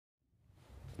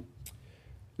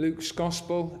Luke's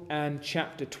Gospel and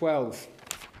chapter 12.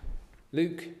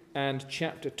 Luke and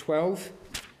chapter 12.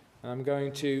 I'm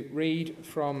going to read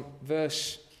from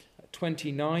verse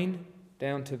 29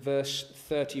 down to verse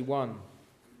 31.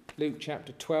 Luke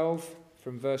chapter 12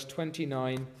 from verse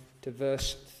 29 to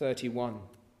verse 31.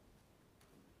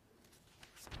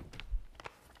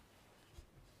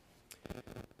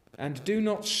 And do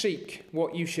not seek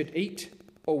what you should eat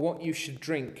or what you should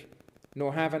drink,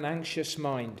 nor have an anxious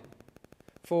mind.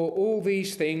 For all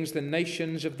these things the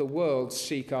nations of the world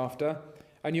seek after,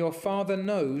 and your Father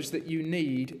knows that you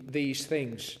need these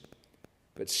things.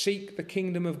 But seek the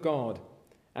kingdom of God,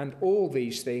 and all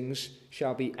these things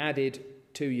shall be added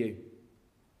to you.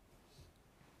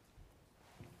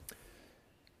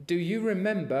 Do you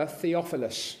remember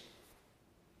Theophilus?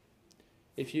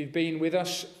 If you've been with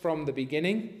us from the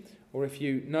beginning, or if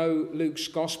you know Luke's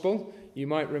Gospel, you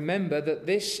might remember that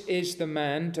this is the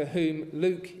man to whom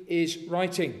Luke is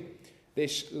writing.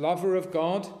 This lover of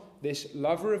God, this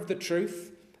lover of the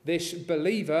truth, this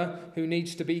believer who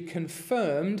needs to be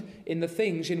confirmed in the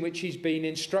things in which he's been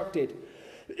instructed.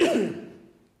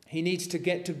 He needs to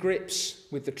get to grips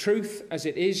with the truth as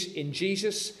it is in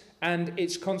Jesus and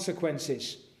its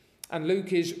consequences. And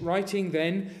Luke is writing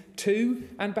then to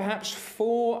and perhaps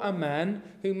for a man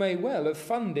who may well have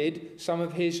funded some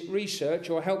of his research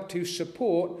or helped to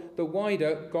support the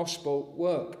wider gospel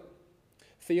work.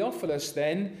 Theophilus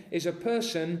then is a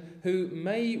person who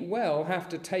may well have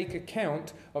to take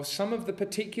account of some of the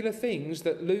particular things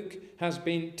that Luke has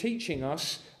been teaching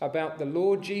us about the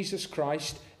Lord Jesus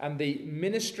Christ and the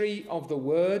ministry of the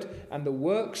word and the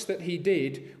works that he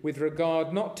did with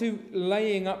regard not to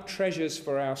laying up treasures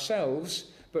for ourselves,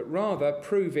 but rather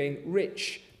proving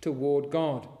rich toward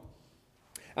God.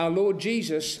 Our Lord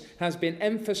Jesus has been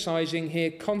emphasizing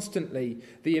here constantly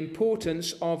the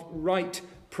importance of right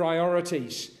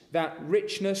priorities, that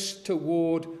richness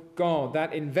toward God,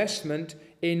 that investment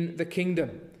in the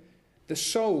kingdom, the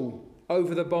soul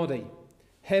over the body,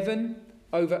 heaven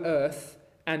over earth,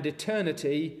 and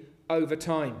eternity over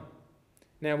time.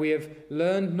 Now we have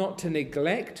learned not to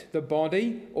neglect the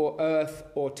body or earth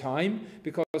or time,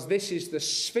 because this is the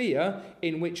sphere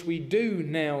in which we do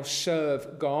now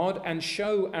serve God and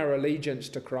show our allegiance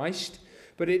to Christ.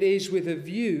 But it is with a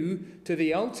view to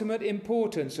the ultimate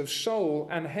importance of soul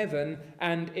and heaven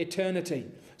and eternity,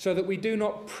 so that we do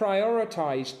not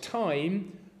prioritize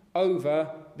time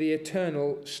over the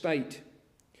eternal state.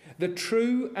 The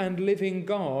true and living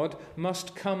God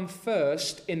must come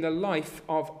first in the life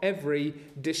of every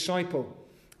disciple.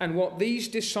 And what these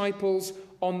disciples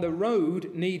on the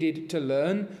road needed to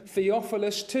learn,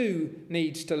 Theophilus too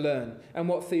needs to learn. And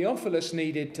what Theophilus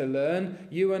needed to learn,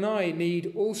 you and I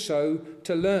need also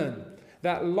to learn.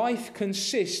 That life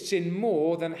consists in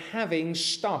more than having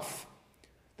stuff.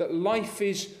 That life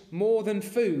is more than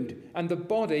food, and the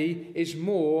body is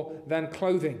more than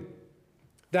clothing.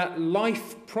 That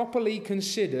life properly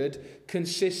considered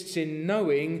consists in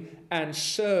knowing and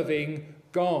serving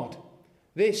God.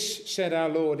 This, said our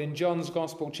Lord in John's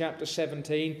Gospel chapter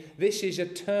 17, this is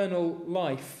eternal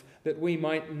life, that we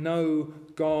might know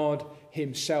God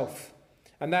himself.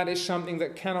 And that is something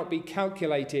that cannot be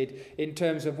calculated in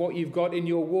terms of what you've got in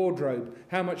your wardrobe,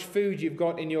 how much food you've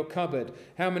got in your cupboard,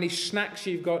 how many snacks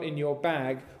you've got in your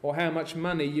bag, or how much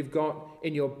money you've got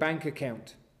in your bank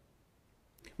account.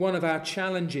 One of our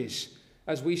challenges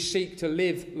as we seek to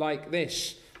live like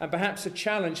this, and perhaps a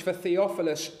challenge for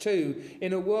Theophilus too,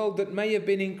 in a world that may have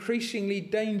been increasingly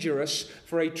dangerous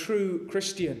for a true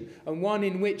Christian, and one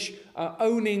in which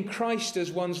owning Christ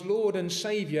as one's Lord and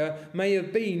Saviour may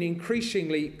have been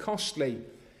increasingly costly,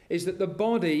 is that the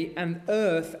body and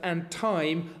earth and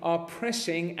time are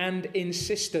pressing and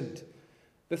insistent.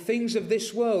 The things of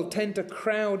this world tend to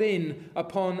crowd in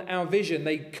upon our vision.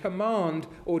 They command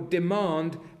or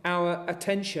demand our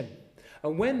attention.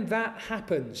 And when that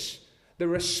happens, the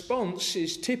response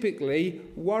is typically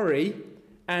worry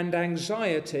and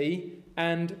anxiety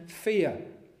and fear.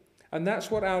 And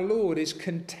that's what our Lord is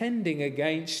contending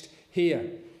against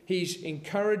here. He's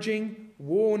encouraging,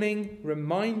 warning,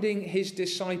 reminding his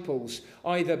disciples,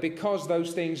 either because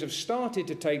those things have started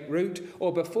to take root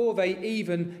or before they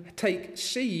even take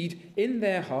seed in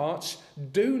their hearts,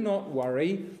 do not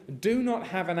worry, do not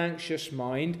have an anxious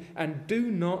mind, and do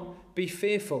not be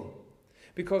fearful.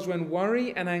 Because when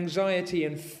worry and anxiety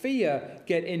and fear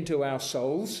get into our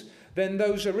souls, then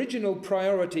those original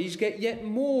priorities get yet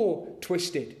more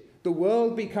twisted. The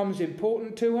world becomes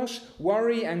important to us,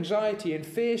 worry, anxiety and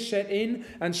fear set in,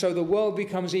 and so the world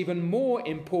becomes even more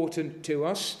important to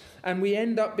us, and we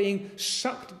end up being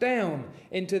sucked down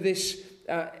into this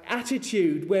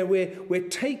attitude where we're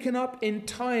taken up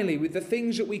entirely with the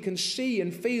things that we can see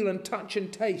and feel and touch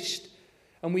and taste,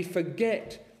 and we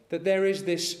forget that there is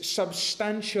this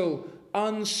substantial,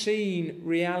 unseen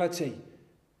reality,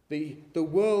 the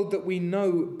world that we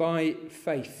know by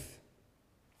faith.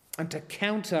 And to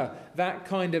counter that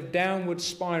kind of downward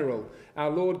spiral, our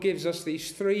Lord gives us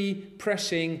these three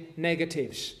pressing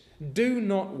negatives. Do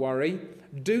not worry,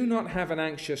 do not have an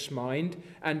anxious mind,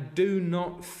 and do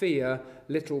not fear,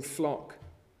 little flock.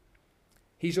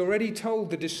 He's already told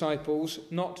the disciples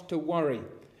not to worry,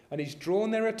 and he's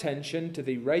drawn their attention to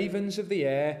the ravens of the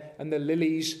air and the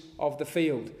lilies of the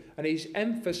field. And he's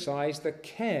emphasized the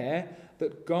care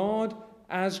that God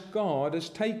has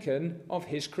taken of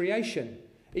his creation.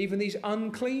 Even these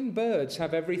unclean birds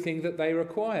have everything that they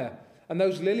require. And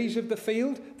those lilies of the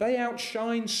field, they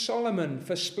outshine Solomon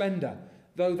for splendor,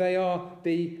 though they are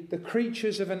the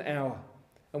creatures of an hour.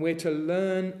 And we're to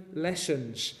learn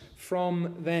lessons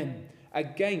from them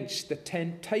against the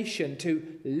temptation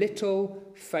to little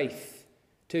faith,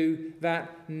 to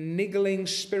that niggling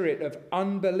spirit of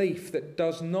unbelief that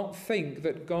does not think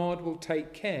that God will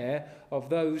take care of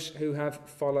those who have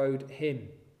followed him.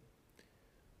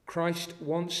 Christ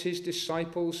wants his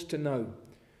disciples to know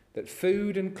that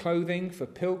food and clothing for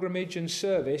pilgrimage and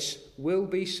service will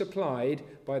be supplied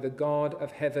by the God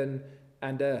of heaven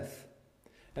and earth.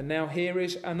 And now here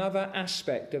is another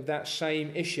aspect of that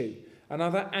same issue,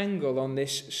 another angle on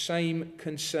this same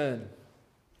concern.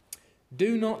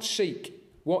 Do not seek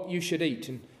what you should eat.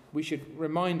 And we should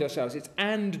remind ourselves, it's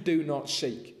and do not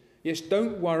seek. Yes,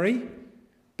 don't worry,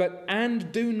 but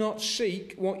and do not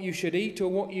seek what you should eat or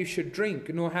what you should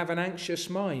drink, nor have an anxious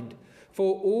mind.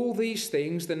 For all these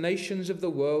things the nations of the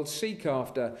world seek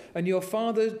after, and your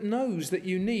Father knows that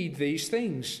you need these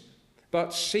things.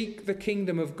 But seek the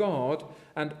kingdom of God,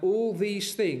 and all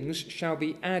these things shall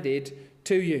be added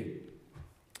to you.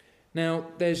 Now,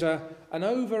 there's an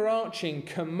overarching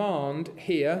command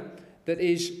here that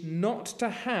is not to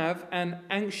have an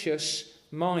anxious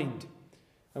mind.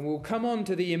 And we'll come on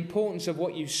to the importance of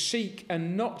what you seek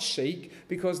and not seek,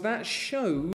 because that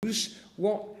shows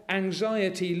what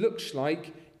anxiety looks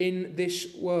like in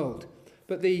this world.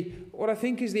 But what I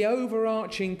think is the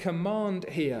overarching command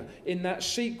here in that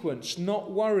sequence,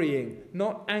 not worrying,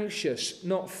 not anxious,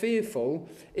 not fearful,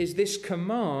 is this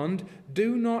command,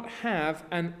 do not have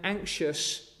an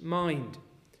anxious mind.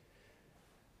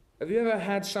 Have you ever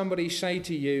had somebody say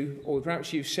to you, or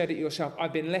perhaps you've said it yourself,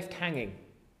 I've been left hanging.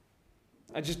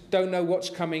 I just don't know what's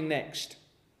coming next.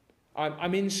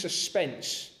 I'm in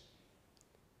suspense.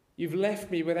 You've left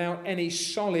me without any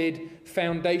solid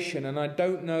foundation, and I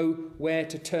don't know where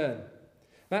to turn.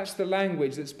 That's the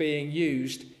language that's being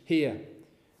used here.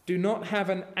 Do not have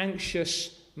an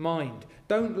anxious mind.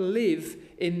 Don't live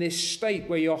in this state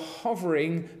where you're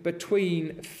hovering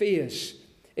between fears.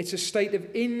 It's a state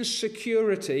of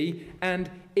insecurity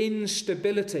and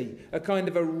instability, a kind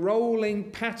of a rolling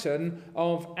pattern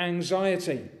of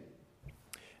anxiety.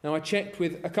 Now, I checked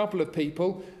with a couple of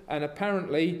people, and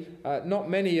apparently not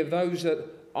many of those that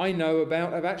I know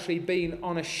about have actually been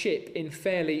on a ship in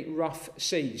fairly rough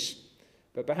seas.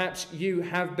 But perhaps you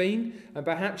have been, and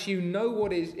perhaps you know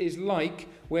what it is like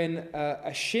when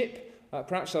a ship,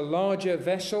 perhaps a larger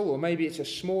vessel, or maybe it's a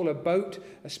smaller boat,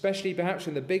 especially perhaps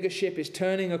when the bigger ship is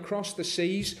turning across the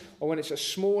seas, or when it's a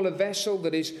smaller vessel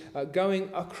that is going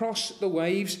across the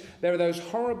waves. There are those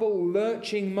horrible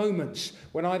lurching moments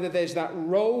when either there's that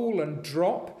roll and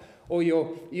drop, or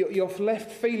you're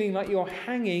left feeling like you're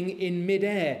hanging in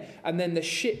midair, and then the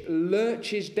ship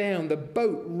lurches down, the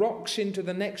boat rocks into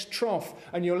the next trough,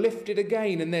 and you're lifted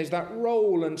again, and there's that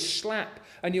roll and slap,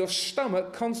 and your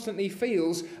stomach constantly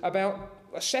feels about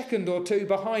a second or two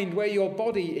behind where your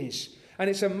body is. And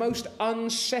it's a most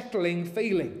unsettling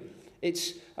feeling.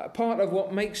 It's part of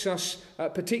what makes us,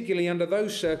 particularly under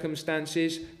those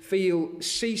circumstances, feel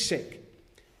seasick.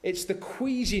 It's the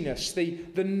queasiness,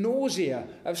 the nausea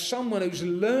of someone who's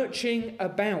lurching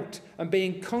about and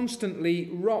being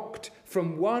constantly rocked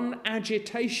from one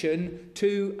agitation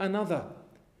to another.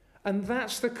 And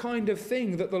that's the kind of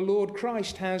thing that the Lord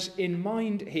Christ has in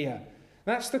mind here.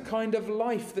 That's the kind of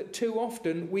life that too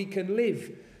often we can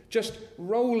live, just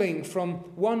rolling from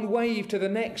one wave to the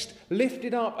next,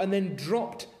 lifted up and then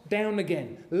dropped down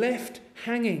again, left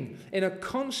hanging in a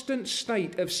constant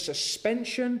state of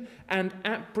suspension and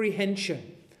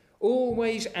apprehension,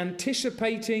 always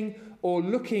anticipating or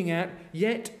looking at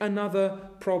yet another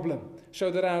problem, so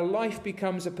that our life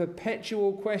becomes a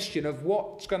perpetual question of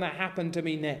what's going to happen to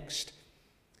me next.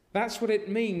 That's what it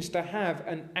means to have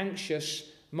an anxious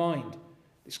mind.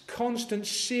 This constant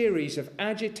series of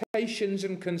agitations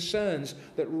and concerns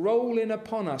that roll in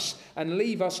upon us and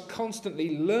leave us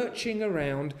constantly lurching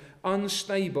around,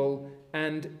 unstable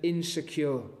and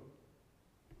insecure.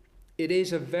 It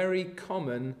is a very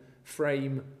common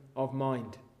frame of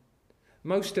mind.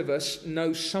 Most of us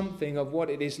know something of what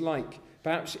it is like,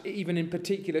 perhaps even in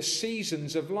particular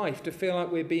seasons of life, to feel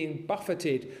like we're being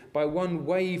buffeted by one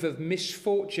wave of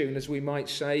misfortune, as we might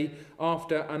say,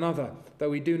 after another, though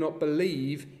we do not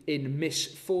believe in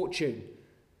misfortune.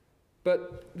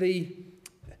 But the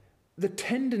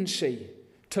tendency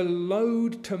to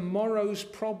load tomorrow's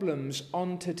problems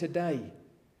onto today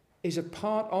is a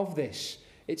part of this.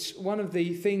 It's one of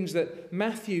the things that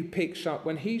Matthew picks up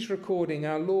when he's recording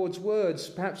our Lord's words,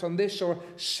 perhaps on this or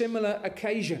a similar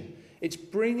occasion. It's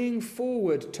bringing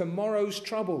forward tomorrow's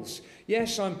troubles.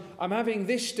 Yes, I'm having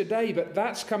this today, but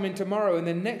that's coming tomorrow, and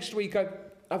then next week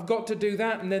I've got to do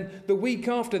that, and then the week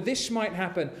after this might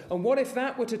happen. And what if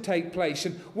that were to take place?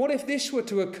 And what if this were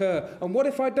to occur? And what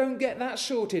if I don't get that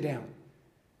sorted out?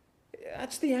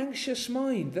 That's the anxious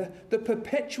mind, the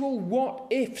perpetual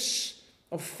what-ifs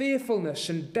of fearfulness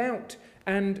and doubt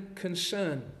and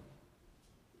concern.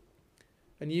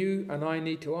 And you and I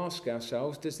need to ask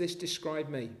ourselves, does this describe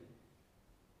me?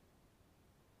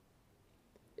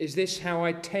 Is this how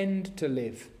I tend to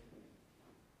live?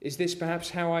 Is this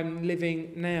perhaps how I'm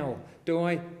living now? Do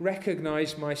I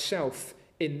recognize myself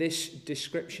in this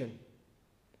description?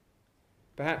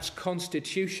 Perhaps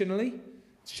constitutionally,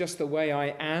 it's just the way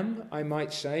I am, I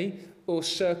might say, or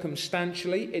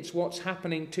circumstantially, it's what's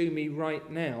happening to me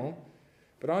right now.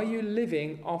 But are you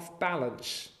living off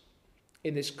balance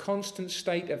in this constant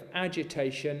state of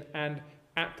agitation and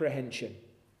apprehension?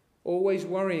 Always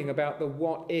worrying about the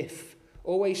what if,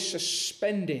 always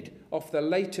suspended off the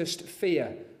latest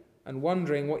fear and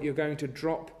wondering what you're going to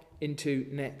drop into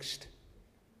next?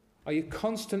 Are you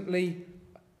constantly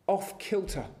off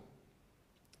kilter,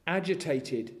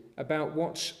 agitated about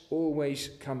what's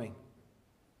always coming?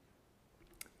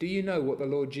 Do you know what the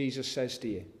Lord Jesus says to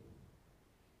you?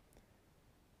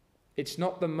 It's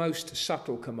not the most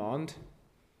subtle command.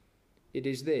 It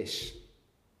is this: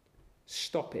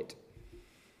 stop it.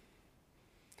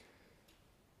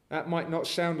 That might not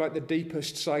sound like the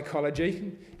deepest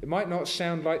psychology. It might not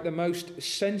sound like the most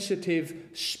sensitive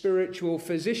spiritual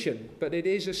physician, but it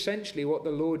is essentially what the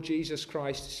Lord Jesus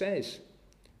Christ says.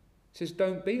 He says,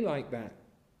 don't be like that.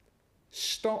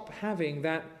 Stop having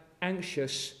that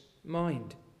anxious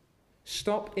mind.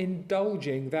 Stop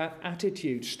indulging that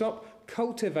attitude. Stop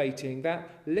cultivating that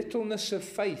littleness of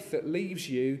faith that leaves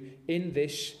you in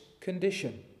this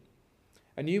condition.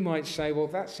 And you might say, well,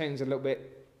 that sounds a little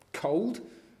bit cold, a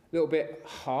little bit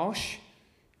harsh.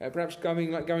 Perhaps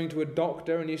going to a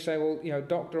doctor and you say, well,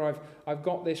 doctor, I've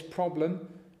got this problem.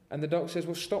 And the doctor says,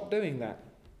 well, stop doing that.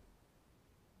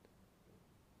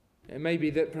 It may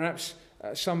be that perhaps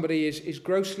somebody is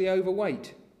grossly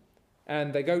overweight.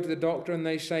 And they go to the doctor and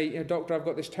they say, doctor, I've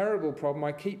got this terrible problem.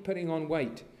 I keep putting on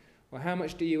weight. Well, how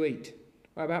much do you eat?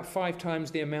 Well, about 5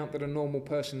 times the amount that a normal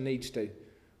person needs to.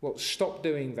 Well, stop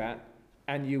doing that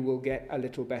and you will get a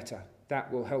little better.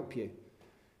 That will help you.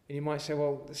 And you might say,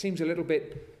 well, it seems a little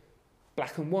bit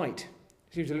black and white.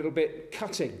 It seems a little bit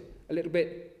cutting, a little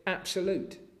bit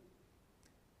absolute.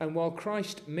 And while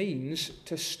Christ means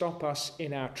to stop us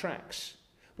in our tracks,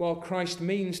 while Christ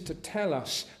means to tell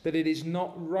us that it is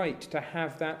not right to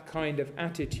have that kind of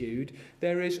attitude,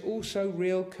 there is also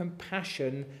real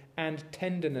compassion and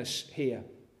tenderness here.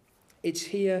 It's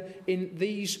here in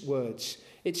these words.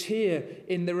 It's here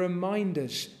in the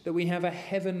reminders that we have a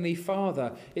heavenly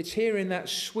Father. It's here in that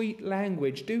sweet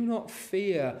language. Do not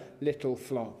fear, little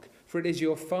flock, for it is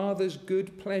your Father's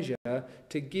good pleasure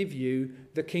to give you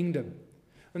the kingdom.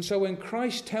 And so when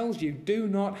Christ tells you, do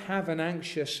not have an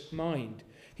anxious mind,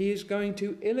 he is going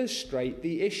to illustrate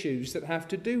the issues that have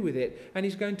to do with it, and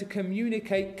he's going to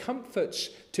communicate comforts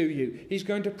to you. He's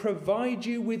going to provide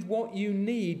you with what you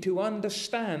need to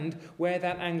understand where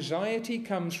that anxiety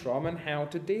comes from and how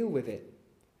to deal with it.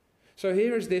 So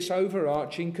here is this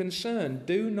overarching concern.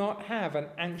 Do not have an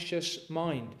anxious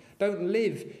mind. Don't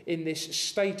live in this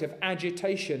state of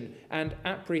agitation and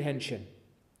apprehension.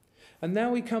 And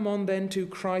now we come on then to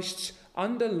Christ's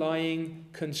underlying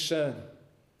concern.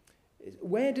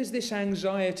 Where does this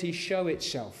anxiety show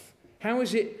itself? How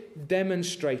is it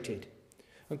demonstrated?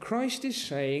 And Christ is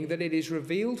saying that it is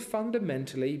revealed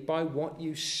fundamentally by what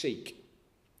you seek.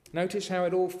 Notice how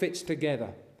it all fits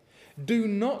together. Do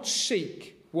not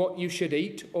seek what you should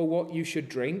eat or what you should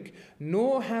drink,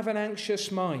 nor have an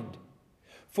anxious mind.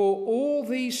 For all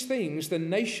these things the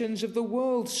nations of the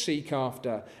world seek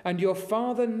after, and your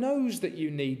Father knows that you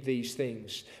need these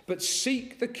things. But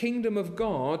seek the kingdom of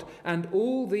God, and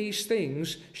all these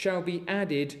things shall be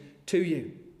added to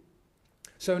you.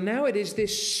 So now it is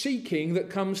this seeking that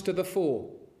comes to the fore.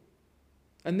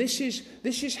 And this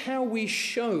is how we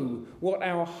show what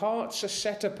our hearts are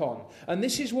set upon. And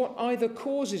this is what either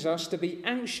causes us to be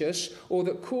anxious or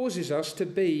that causes us to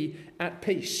be at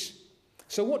peace.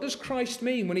 So what does Christ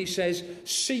mean when he says,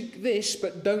 seek this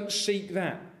but don't seek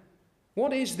that?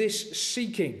 What is this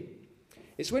seeking?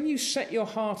 It's when you set your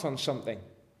heart on something.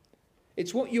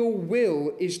 It's what your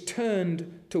will is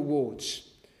turned towards.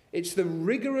 It's the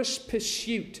rigorous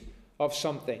pursuit of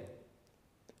something.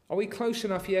 Are we close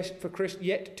enough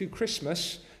yet to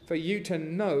Christmas for you to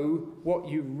know what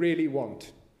you really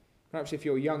want? Perhaps if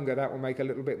you're younger, that will make a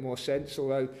little bit more sense,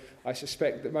 although I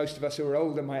suspect that most of us who are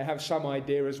older might have some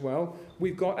idea as well.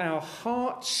 We've got our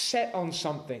heart set on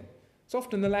something. It's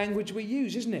often the language we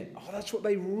use, isn't it? Oh, that's what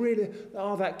they really...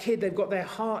 Oh, that kid, they've got their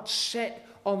heart set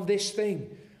on this thing.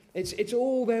 It's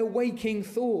all their waking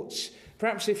thoughts.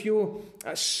 Perhaps if you're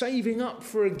saving up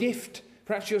for a gift,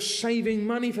 perhaps you're saving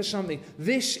money for something.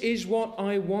 This is what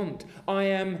I want. I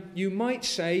am, you might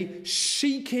say,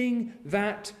 seeking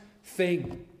that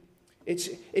thing.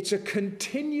 It's a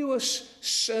continuous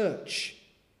search.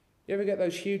 You ever get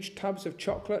those huge tubs of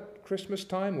chocolate Christmas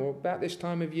time or about this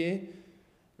time of year?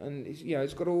 And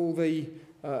it's got all the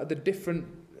different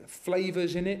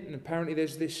flavours in it. And apparently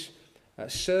there's this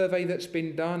survey that's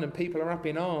been done, and people are up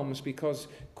in arms because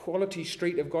Quality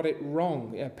Street have got it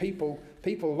wrong. People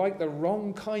like the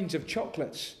wrong kinds of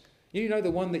chocolates. You know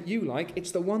the one that you like.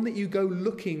 It's the one that you go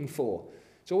looking for.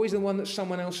 It's always the one that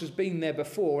someone else has been there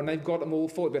before and they've got them all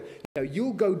for it. But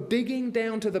you'll go digging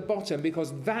down to the bottom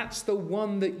because that's the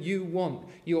one that you want.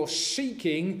 You're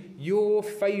seeking your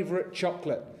favourite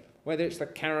chocolate, whether it's the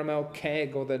caramel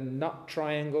keg or the nut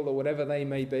triangle or whatever they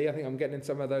may be. I think I'm getting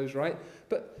some of those right.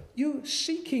 But you're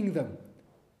seeking them.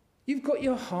 You've got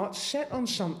your heart set on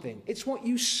something. It's what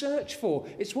you search for.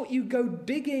 It's what you go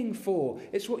digging for.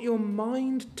 It's what your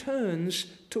mind turns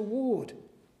toward.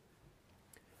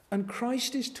 And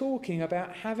Christ is talking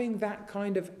about having that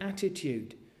kind of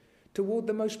attitude toward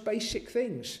the most basic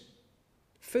things,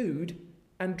 food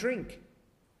and drink.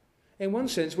 In one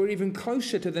sense, we're even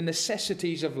closer to the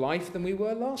necessities of life than we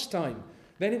were last time.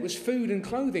 Then it was food and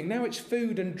clothing. Now it's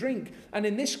food and drink. And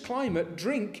in this climate,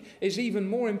 drink is even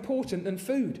more important than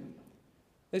food.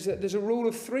 There's a rule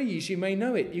of threes. You may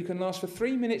know it. You can last for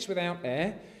 3 minutes without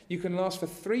air. You can last for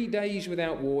 3 days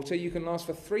without water. You can last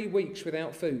for 3 weeks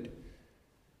without food.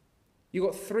 You've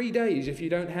got 3 days if you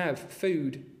don't have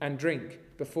food and drink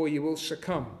before you will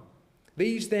succumb.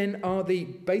 These then are the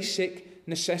basic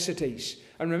necessities.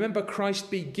 And remember,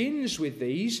 Christ begins with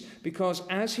these because,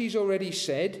 as he's already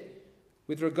said,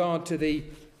 with regard to the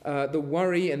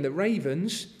worry and the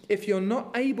ravens, if you're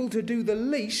not able to do the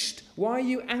least, why are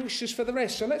you anxious for the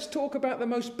rest? So let's talk about the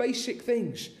most basic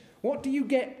things. What do you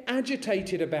get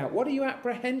agitated about? What are you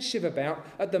apprehensive about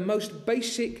at the most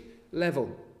basic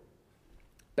level?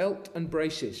 Belt and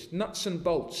braces, nuts and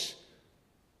bolts,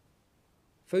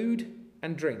 food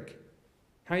and drink.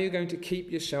 How are you going to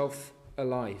keep yourself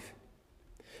alive?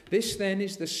 This then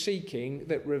is the seeking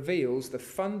that reveals the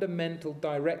fundamental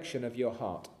direction of your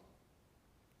heart.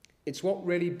 It's what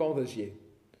really bothers you.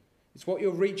 It's what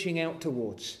you're reaching out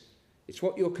towards. It's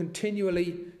what you're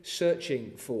continually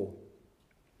searching for.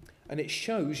 And it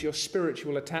shows your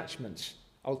spiritual attachments,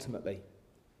 ultimately.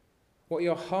 What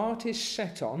your heart is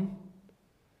set on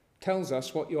tells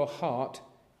us what your heart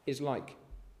is like.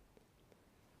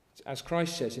 As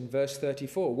Christ says in verse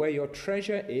 34, where your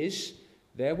treasure is,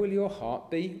 there will your heart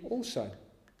be also.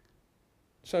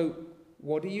 So,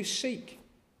 what do you seek?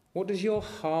 What does your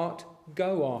heart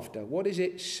go after? What is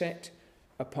it set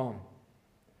upon?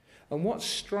 And what's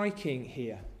striking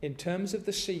here, in terms of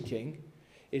the seeking,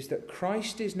 is that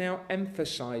Christ is now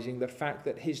emphasizing the fact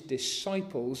that his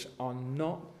disciples are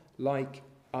not like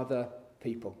other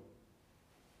people.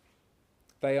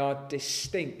 They are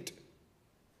distinct.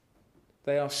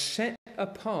 They are set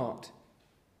apart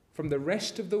from the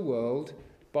rest of the world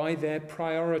by their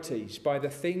priorities, by the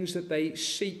things that they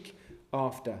seek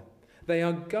after. They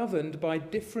are governed by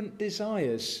different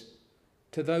desires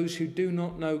to those who do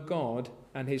not know God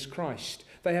and his Christ.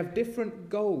 They have different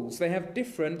goals. They have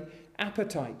different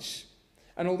appetites.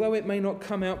 And although it may not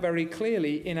come out very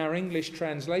clearly in our English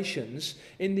translations,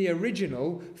 in the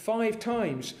original, 5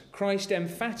 times Christ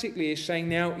emphatically is saying,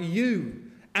 now you,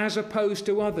 as opposed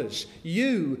to others.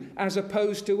 You as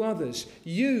opposed to others.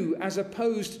 You as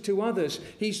opposed to others.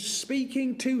 He's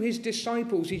speaking to his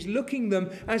disciples. He's looking them,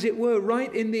 as it were,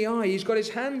 right in the eye. He's got his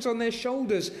hands on their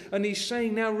shoulders and he's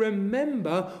saying, now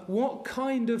remember what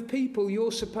kind of people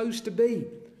you're supposed to be.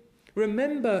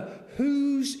 Remember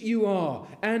whose you are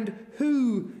and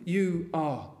who you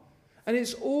are. And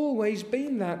it's always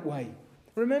been that way.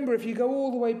 Remember, if you go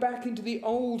all the way back into the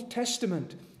Old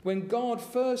Testament, when God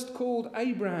first called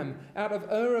Abraham out of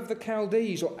Ur of the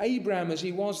Chaldees, or Abram as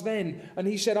he was then, and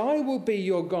he said, I will be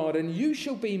your God and you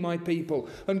shall be my people.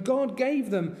 And God gave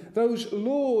them those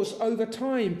laws over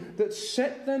time that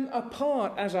set them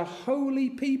apart as a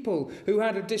holy people who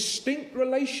had a distinct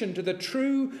relation to the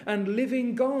true and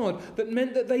living God, that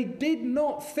meant that they did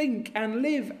not think and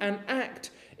live and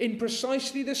act in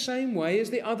precisely the same way as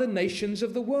the other nations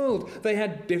of the world. They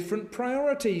had different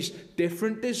priorities,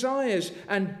 different desires,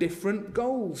 and different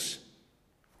goals.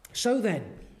 So then,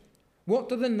 what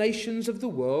do the nations of the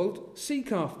world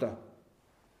seek after?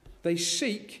 They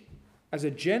seek, as a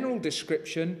general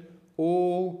description,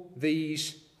 all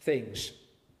these things.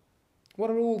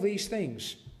 What are all these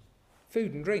things?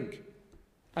 Food and drink,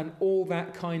 and all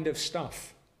that kind of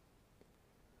stuff.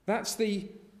 That's the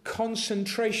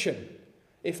concentration,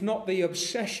 if not the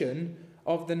obsession,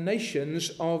 of the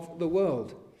nations of the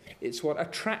world. It's what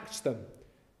attracts them.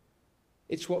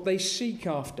 It's what they seek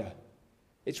after.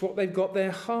 It's what they've got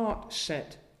their heart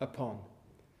set upon.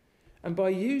 And by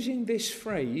using this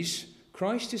phrase,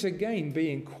 Christ is again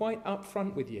being quite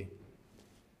upfront with you.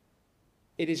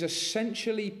 It is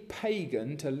essentially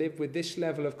pagan to live with this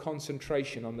level of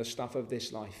concentration on the stuff of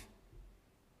this life.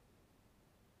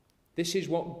 This is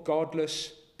what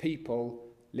godless people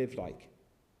live like.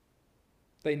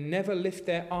 They never lift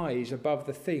their eyes above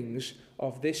the things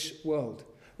of this world.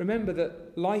 Remember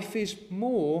that life is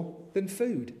more than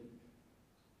food.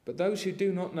 But those who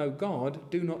do not know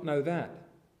God do not know that.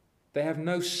 They have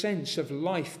no sense of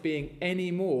life being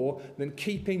any more than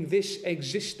keeping this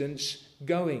existence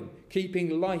going,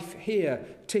 keeping life here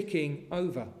ticking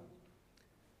over.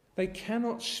 They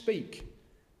cannot speak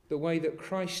the way that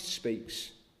Christ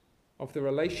speaks of the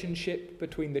relationship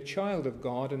between the child of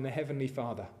God and the Heavenly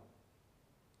Father.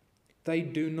 They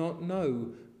do not know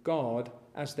God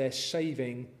as their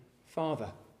saving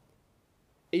Father.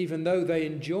 Even though they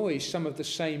enjoy some of the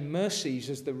same mercies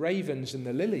as the ravens and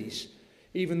the lilies,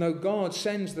 even though God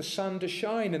sends the sun to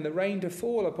shine and the rain to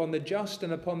fall upon the just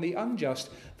and upon the unjust,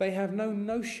 they have no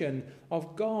notion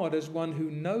of God as one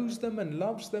who knows them and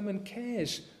loves them and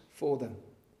cares for them.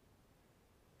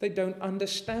 They don't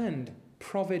understand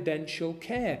providential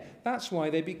care. That's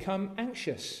why they become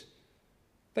anxious.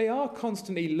 They are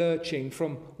constantly lurching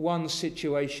from one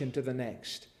situation to the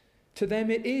next. To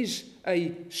them it is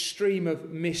a stream of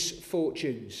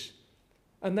misfortunes.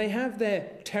 And they have their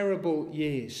terrible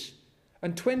years.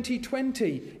 And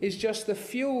 2020 is just the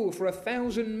fuel for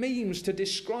 1,000 memes to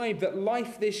describe that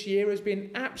life this year has been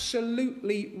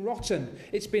absolutely rotten.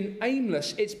 It's been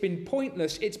aimless, it's been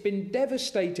pointless, it's been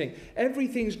devastating.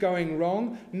 Everything's going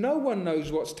wrong. No one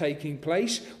knows what's taking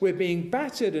place. We're being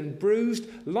battered and bruised.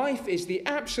 Life is the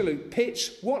absolute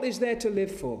pits. What is there to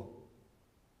live for?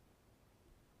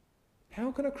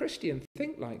 How can a Christian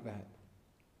think like that?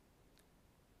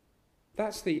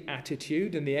 That's the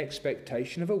attitude and the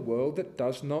expectation of a world that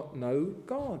does not know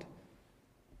God.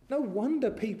 No wonder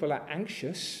people are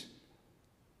anxious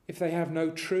if they have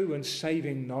no true and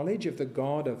saving knowledge of the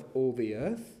God of all the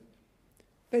earth.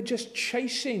 They're just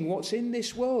chasing what's in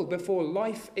this world before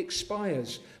life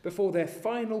expires, before their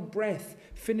final breath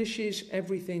finishes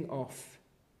everything off.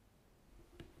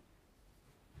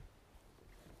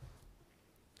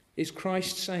 Is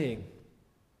Christ saying,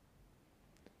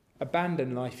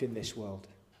 abandon life in this world?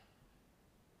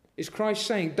 Is Christ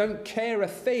saying, don't care a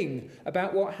thing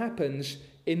about what happens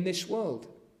in this world?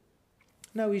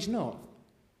 No, he's not.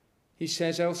 He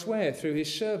says elsewhere through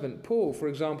his servant Paul, for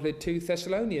example, in 2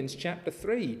 Thessalonians chapter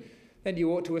 3, then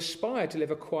you ought to aspire to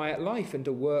live a quiet life and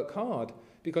to work hard,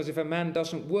 because if a man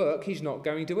doesn't work, he's not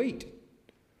going to eat.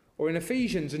 Or in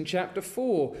Ephesians in chapter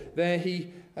 4, there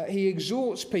he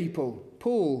exhorts people.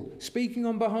 Paul, speaking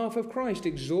on behalf of Christ,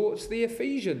 exhorts the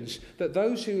Ephesians that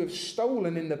those who have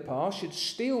stolen in the past should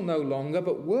steal no longer,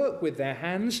 but work with their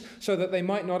hands so that they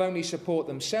might not only support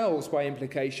themselves by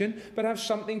implication, but have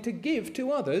something to give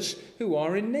to others who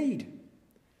are in need.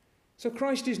 So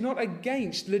Christ is not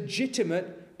against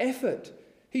legitimate effort.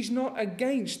 He's not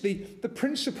against the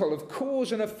principle of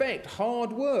cause and effect.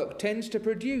 Hard work tends to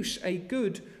produce a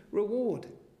good reward.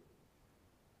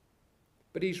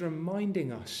 But he's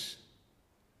reminding us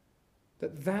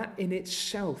That in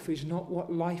itself is not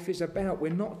what life is about.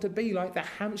 We're not to be like the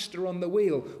hamster on the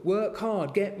wheel. Work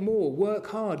hard, get more,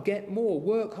 work hard, get more,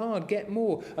 work hard, get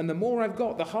more. And the more I've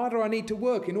got, the harder I need to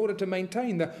work in order to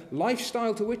maintain the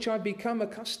lifestyle to which I've become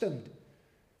accustomed.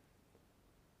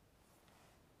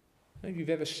 I don't know if you've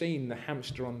ever seen the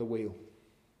hamster on the wheel.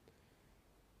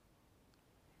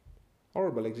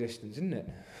 Horrible existence, isn't it?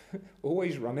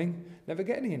 Always running, never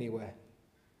getting anywhere.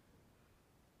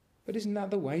 But isn't that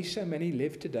the way so many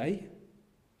live today?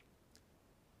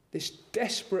 This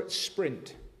desperate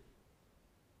sprint,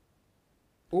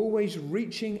 always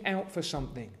reaching out for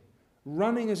something,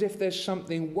 running as if there's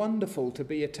something wonderful to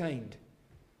be attained,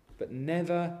 but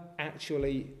never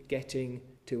actually getting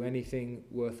to anything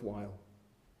worthwhile.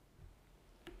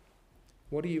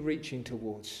 What are you reaching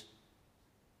towards?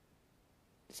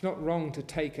 It's not wrong to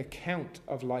take account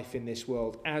of life in this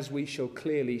world, as we shall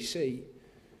clearly see.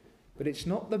 But it's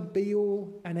not the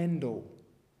be-all and end-all.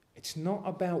 It's not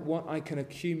about what I can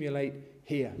accumulate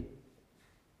here.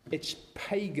 It's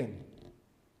pagan.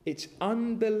 It's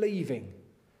unbelieving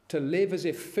to live as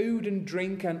if food and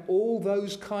drink and all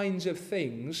those kinds of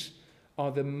things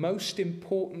are the most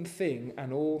important thing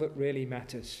and all that really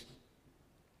matters.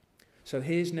 So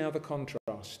here's now the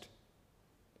contrast.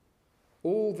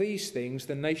 All these things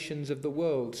the nations of the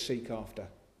world seek after.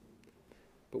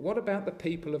 But what about the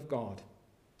people of God?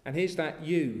 And here's that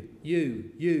you. You're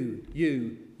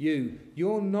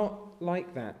not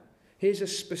like that. Here's a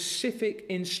specific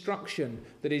instruction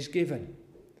that is given.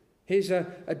 Here's a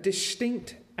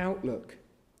distinct outlook.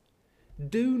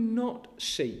 Do not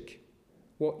seek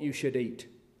what you should eat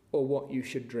or what you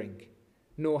should drink,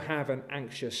 nor have an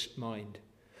anxious mind.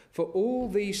 For all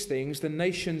these things the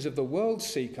nations of the world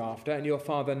seek after, and your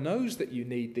Father knows that you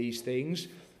need these things,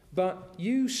 but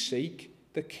you seek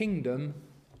the kingdom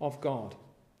of God.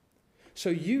 So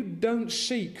you don't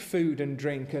seek food and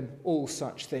drink and all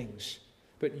such things,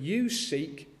 but you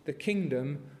seek the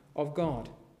kingdom of God.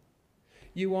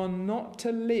 You are not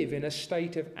to live in a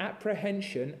state of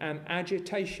apprehension and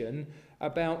agitation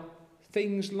about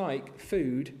things like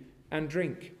food and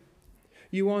drink.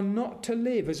 You are not to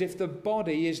live as if the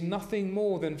body is nothing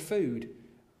more than food,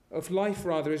 of life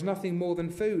rather is nothing more than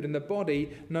food, and the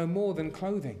body no more than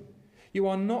clothing. You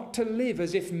are not to live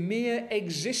as if mere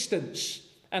existence,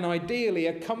 and ideally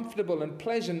a comfortable and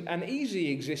pleasant and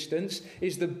easy existence,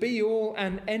 is the be-all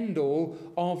and end-all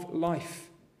of life.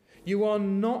 You are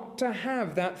not to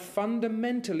have that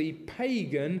fundamentally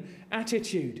pagan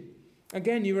attitude.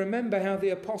 Again, you remember how the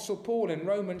Apostle Paul in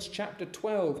Romans chapter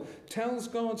 12 tells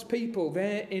God's people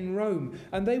there in Rome,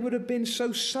 and they would have been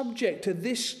so subject to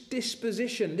this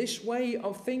disposition, this way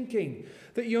of thinking,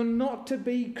 that you're not to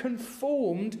be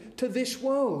conformed to this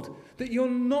world, that you're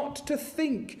not to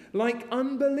think like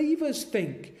unbelievers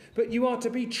think, but you are to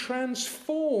be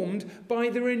transformed by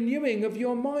the renewing of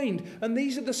your mind. And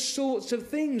these are the sorts of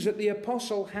things that the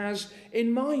Apostle has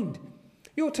in mind.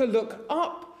 You're to look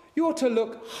up. You're to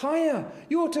look higher.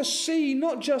 You're to see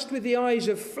not just with the eyes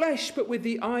of flesh, but with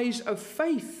the eyes of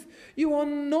faith. You are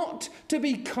not to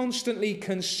be constantly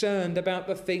concerned about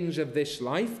the things of this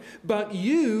life, but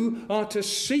you are to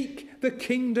seek the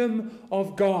kingdom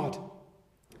of God.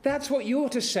 That's what you're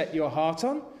to set your heart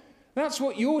on. That's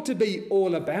what you're to be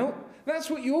all about.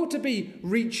 That's what you're to be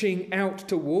reaching out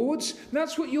towards.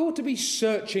 That's what you're to be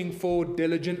searching for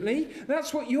diligently.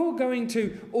 That's what you're going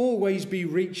to always be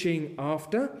reaching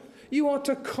after. You are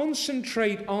to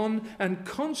concentrate on and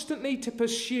constantly to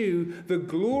pursue the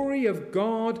glory of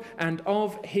God and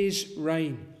of his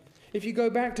reign. If you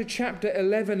go back to chapter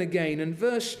 11 again and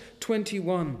verse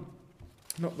 21,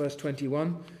 not verse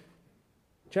 21,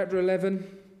 chapter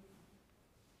 11,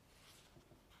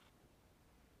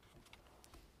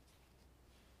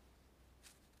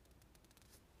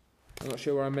 I'm not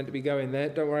sure where I'm meant to be going there.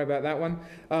 Don't worry about that one.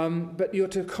 But you're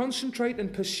to concentrate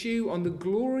and pursue on the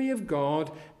glory of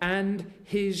God and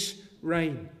his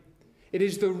reign. It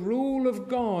is the rule of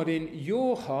God in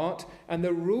your heart and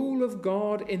the rule of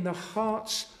God in the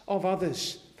hearts of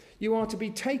others. You are to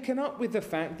be taken up with the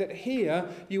fact that here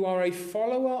you are a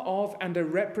follower of and a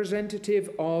representative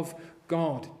of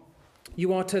God.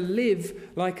 You are to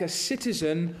live like a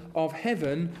citizen of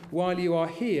heaven while you are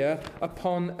here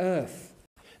upon earth.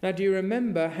 Now, do you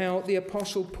remember how the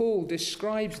Apostle Paul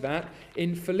describes that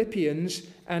in Philippians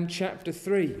and chapter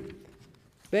 3?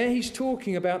 There he's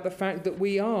talking about the fact that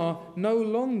we are no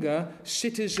longer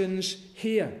citizens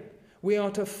here. We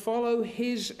are to follow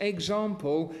his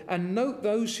example and note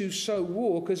those who so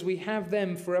walk as we have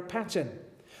them for a pattern.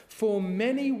 For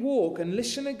many walk, and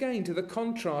listen again to the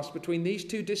contrast between these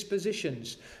two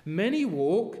dispositions. Many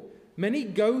walk, Many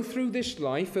go through this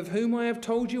life, of whom I have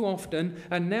told you often,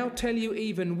 and now tell you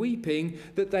even weeping,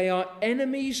 that they are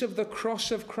enemies of the cross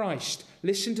of Christ.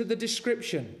 Listen to the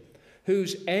description.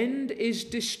 Whose end is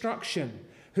destruction,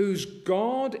 whose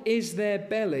God is their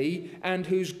belly, and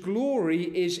whose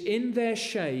glory is in their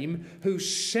shame, who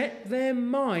set their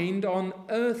mind on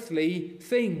earthly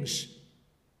things.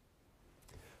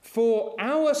 For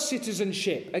our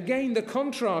citizenship, again the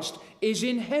contrast, is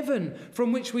in heaven,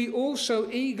 from which we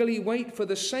also eagerly wait for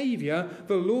the Saviour,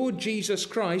 the Lord Jesus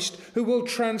Christ, who will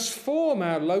transform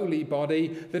our lowly body,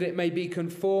 that it may be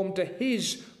conformed to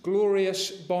his glorious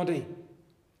body.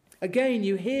 Again,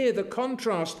 you hear the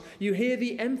contrast, you hear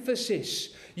the emphasis.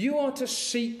 You are to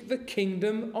seek the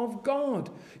kingdom of God.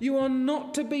 You are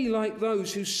not to be like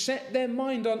those who set their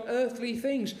mind on earthly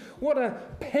things. What a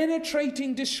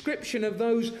penetrating description of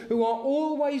those who are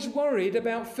always worried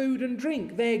about food and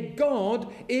drink. Their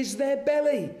God is their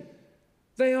belly.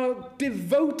 They are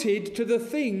devoted to the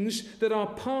things that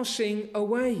are passing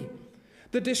away.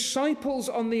 The disciples,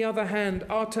 on the other hand,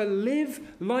 are to live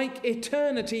like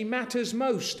eternity matters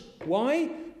most. Why?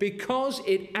 Because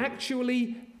it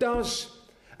actually does.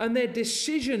 And their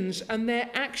decisions and their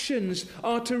actions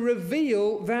are to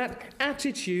reveal that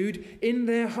attitude in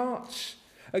their hearts.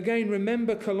 Again,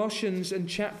 remember Colossians and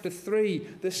chapter 3,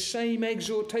 the same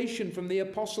exhortation from the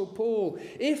Apostle Paul.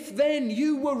 If then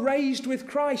you were raised with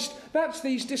Christ, that's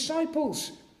these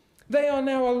disciples. They are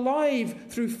now alive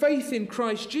through faith in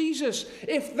Christ Jesus.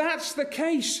 If that's the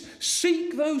case,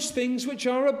 seek those things which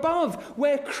are above,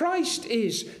 where Christ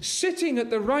is, sitting at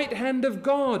the right hand of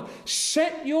God.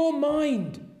 Set your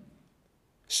mind.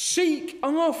 Seek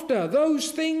after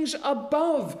those things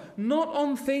above, not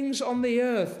on things on the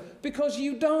earth, because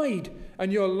you died,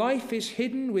 and your life is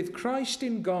hidden with Christ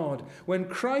in God. When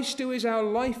Christ, who is our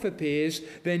life, appears,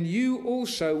 then you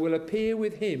also will appear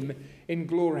with him in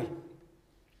glory.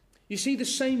 You see the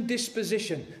same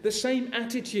disposition, the same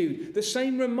attitude, the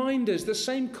same reminders, the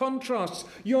same contrasts.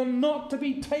 You're not to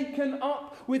be taken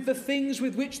up with the things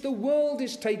with which the world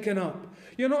is taken up.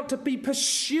 You're not to be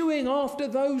pursuing after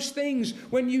those things.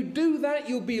 When you do that,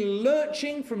 you'll be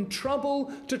lurching from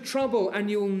trouble to trouble, and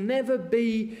you'll never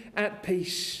be at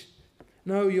peace.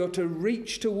 No, you're to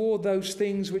reach toward those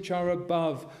things which are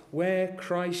above, where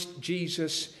Christ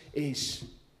Jesus is.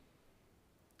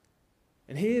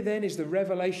 And here then is the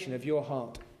revelation of your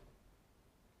heart.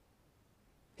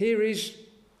 Here is,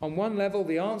 on one level,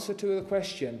 the answer to the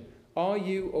question, are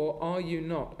you or are you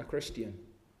not a Christian?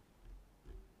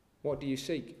 What do you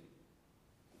seek?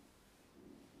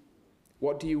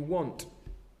 What do you want?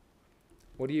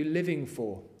 What are you living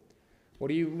for?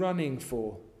 What are you running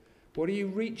for? What are you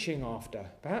reaching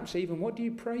after? Perhaps even, what do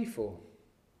you pray for?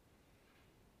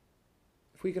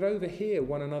 If we could overhear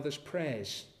one another's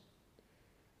prayers,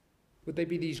 would they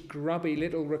be these grubby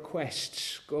little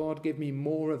requests? God, give me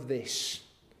more of this.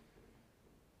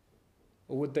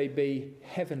 Or would they be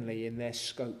heavenly in their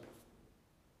scope?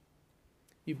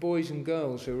 You boys and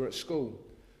girls who are at school,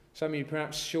 some of you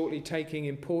perhaps shortly taking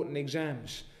important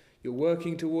exams. You're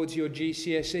working towards your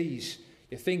GCSEs.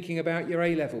 You're thinking about your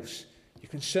A-levels.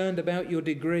 You're concerned about your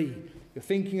degree. You're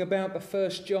thinking about the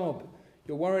first job.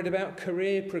 You're worried about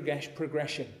career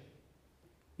progression.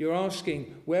 You're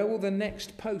asking, where will the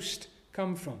next post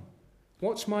come from?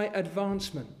 What's my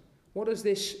advancement? What does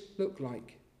this look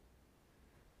like?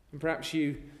 And perhaps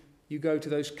you go to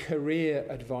those career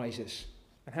advisors.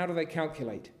 And how do they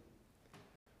calculate?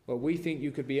 Well, we think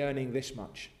you could be earning this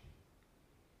much.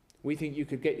 We think you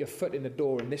could get your foot in the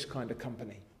door in this kind of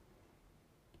company.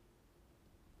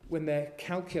 When they're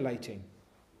calculating,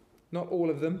 not all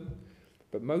of them,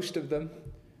 but most of them,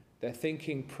 they're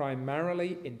thinking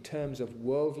primarily in terms of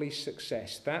worldly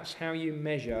success. That's how you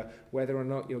measure whether or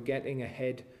not you're getting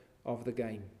ahead of the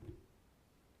game.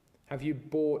 Have you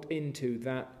bought into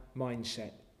that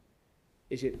mindset?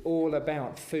 Is it all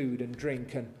about food and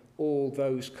drink and all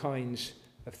those kinds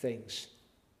of things?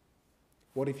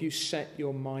 What have you set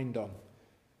your mind on?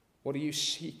 What are you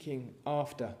seeking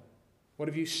after? What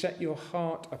have you set your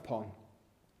heart upon?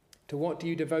 To what do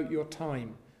you devote your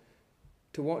time?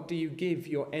 To what do you give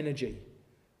your energy?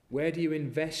 Where do you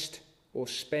invest or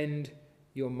spend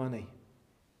your money?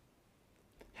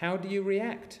 How do you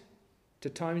react to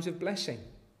times of blessing?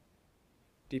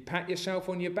 Do you pat yourself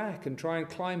on your back and try and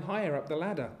climb higher up the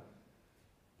ladder?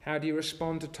 How do you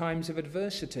respond to times of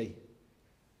adversity?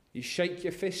 You shake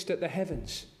your fist at the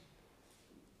heavens,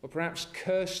 or perhaps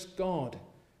curse God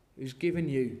who's given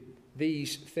you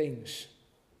these things.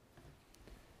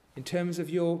 In terms of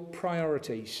your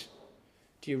priorities,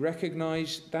 do you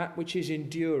recognize that which is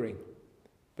enduring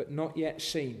but not yet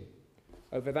seen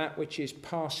over that which is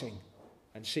passing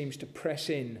and seems to press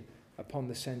in upon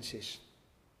the senses.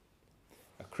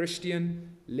 A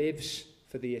Christian lives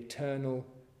for the eternal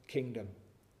kingdom.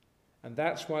 And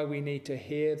that's why we need to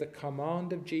hear the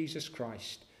command of Jesus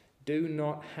Christ: do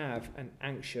not have an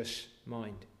anxious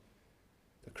mind.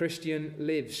 The Christian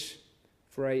lives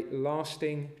for a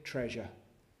lasting treasure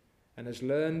and has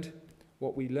learned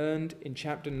what we learned in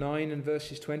chapter 9 and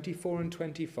verses 24 and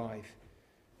 25,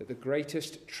 that the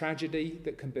greatest tragedy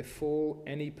that can befall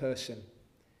any person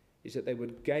is that they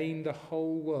would gain the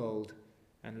whole world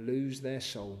and lose their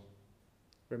soul,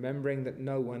 remembering that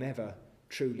no one ever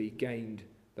truly gained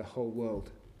the whole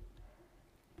world.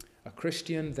 A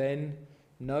Christian then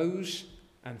knows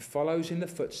and follows in the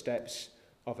footsteps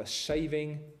of a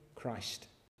saving Christ.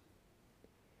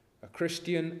 A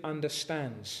Christian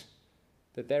understands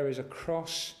that there is a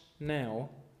cross now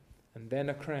and then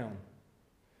a crown.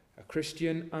 A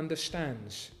Christian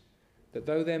understands that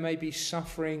though there may be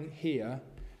suffering here,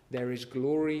 there is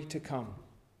glory to come.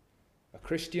 A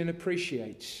Christian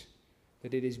appreciates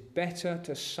that it is better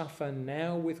to suffer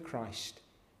now with Christ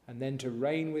and then to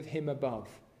reign with him above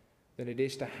than it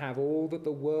is to have all that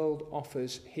the world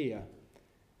offers here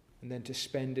and then to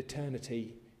spend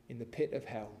eternity in the pit of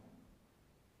hell.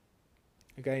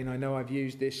 Again, I know I've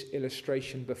used this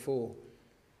illustration before.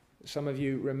 Some of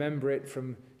you remember it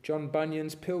from John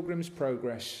Bunyan's Pilgrim's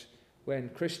Progress, when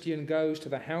Christian goes to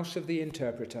the house of the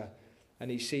interpreter and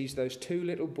he sees those two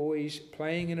little boys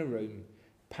playing in a room,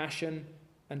 Passion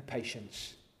and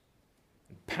Patience.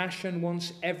 And Passion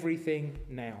wants everything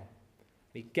now.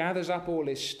 He gathers up all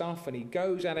his stuff and he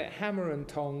goes at it hammer and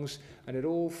tongs, and it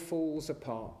all falls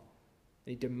apart.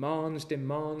 He demands.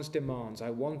 I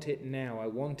want it now. I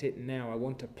want it now. I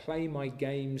want to play my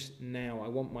games now. I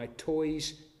want my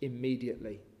toys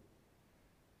immediately.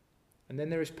 And then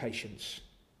there is Patience.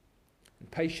 And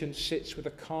Patience sits with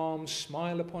a calm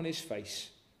smile upon his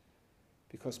face,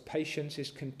 because Patience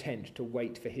is content to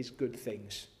wait for his good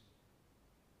things.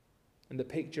 And the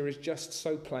picture is just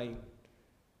so plain,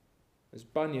 as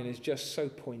Bunyan is just so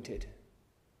pointed.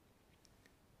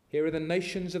 Here are the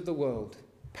nations of the world.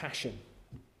 Passion.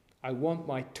 I want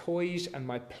my toys and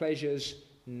my pleasures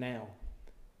now.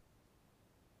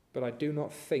 But I do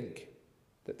not think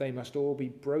that they must all be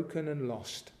broken and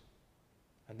lost,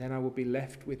 and then I will be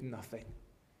left with nothing.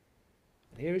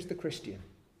 And here is the Christian.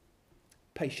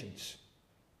 Patience.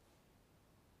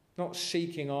 Not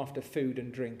seeking after food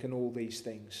and drink and all these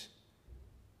things,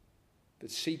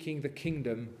 but seeking the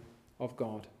kingdom of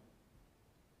God.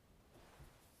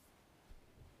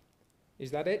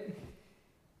 Is that it?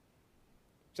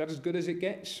 Is that as good as it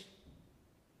gets?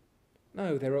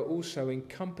 No, there are also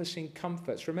encompassing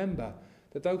comforts. Remember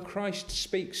that though Christ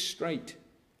speaks straight,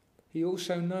 he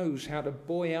also knows how to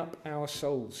buoy up our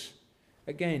souls.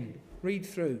 Again, read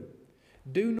through.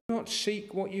 Do not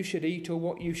seek what you should eat or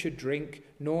what you should drink,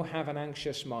 nor have an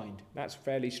anxious mind. That's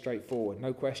fairly straightforward,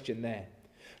 no question there.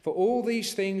 For all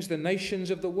these things the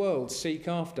nations of the world seek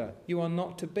after. You are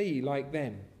not to be like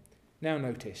them. Now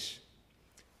notice.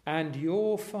 And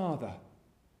your Father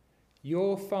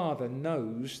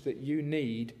knows that you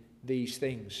need these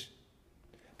things.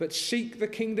 But seek the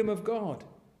kingdom of God.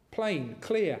 Plain,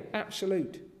 clear,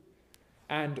 absolute.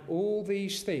 And all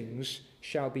these things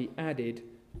shall be added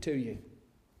to you.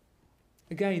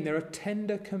 Again, there are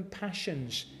tender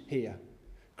compassions here.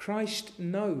 Christ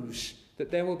knows that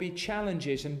there will be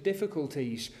challenges and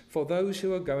difficulties for those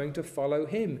who are going to follow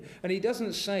him. And he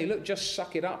doesn't say, look, just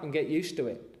suck it up and get used to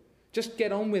it. Just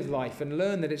get on with life and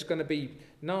learn that it's going to be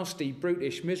nasty,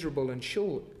 brutish, miserable and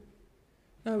short.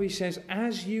 No, he says,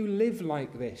 as you live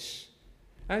like this,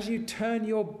 as you turn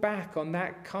your back on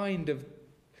that kind of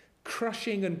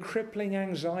crushing and crippling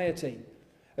anxiety,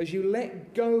 as you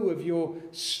let go of your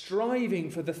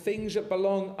striving for the things that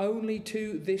belong only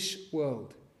to this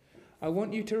world, I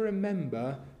want you to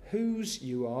remember whose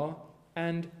you are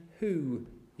and who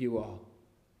you are.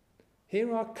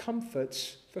 Here are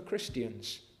comforts for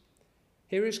Christians.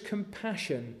 Here is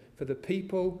compassion for the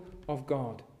people of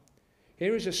God.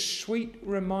 Here is a sweet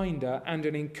reminder and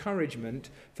an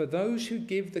encouragement for those who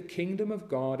give the kingdom of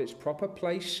God its proper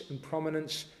place and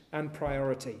prominence and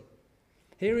priority.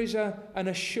 Here is an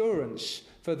assurance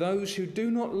for those who do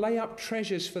not lay up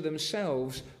treasures for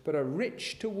themselves, but are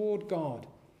rich toward God.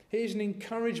 Here's an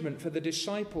encouragement for the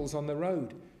disciples on the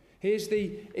road. Here's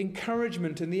the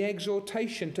encouragement and the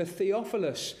exhortation to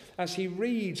Theophilus as he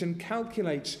reads and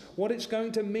calculates what it's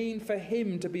going to mean for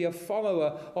him to be a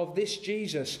follower of this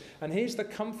Jesus. And here's the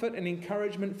comfort and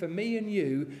encouragement for me and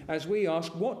you as we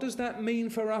ask, what does that mean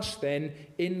for us then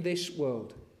in this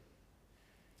world?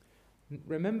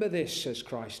 Remember this, says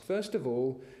Christ. First of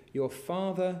all, your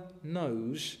Father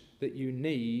knows that you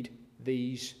need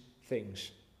these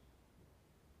things.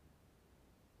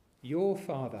 Your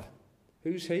Father.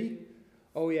 Who's He?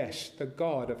 Oh yes, the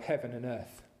God of heaven and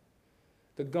earth.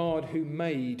 The God who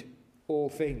made all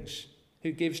things,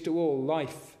 who gives to all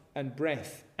life and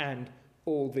breath and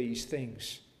all these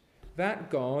things. That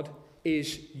God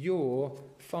is your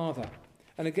Father.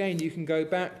 And again, you can go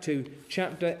back to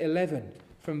chapter 11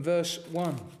 from verse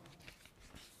 1.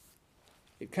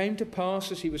 It came to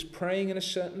pass as he was praying in a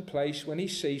certain place when he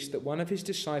ceased that one of his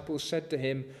disciples said to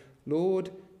him,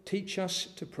 Lord, teach us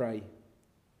to pray,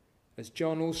 as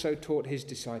John also taught his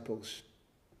disciples.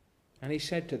 And he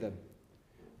said to them,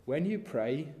 when you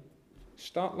pray,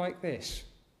 start like this: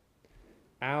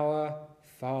 Our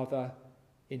Father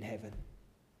in heaven.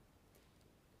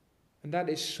 And that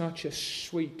is such a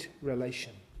sweet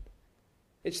relation.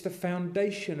 It's the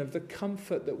foundation of the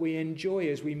comfort that we enjoy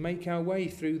as we make our way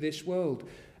through this world.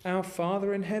 Our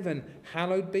Father in heaven,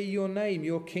 hallowed be your name,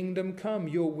 your kingdom come,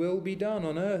 your will be done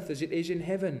on earth as it is in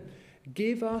heaven.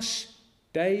 Give us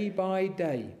day by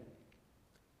day,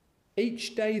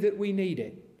 each day that we need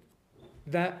it,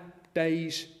 that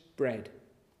day's bread,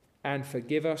 and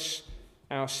forgive us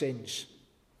our sins.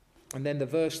 And then the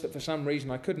verse that for some reason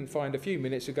I couldn't find a few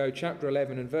minutes ago, chapter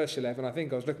 11 and verse 11, I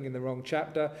think I was looking in the wrong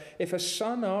chapter. If a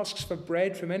son asks for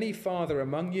bread from any father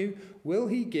among you, will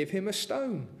he give him a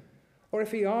stone? Or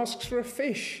if he asks for a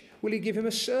fish, will he give him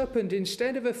a serpent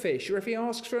instead of a fish? Or if he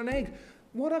asks for an egg?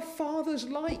 What are fathers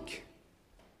like?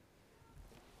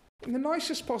 In the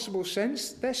nicest possible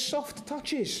sense, they're soft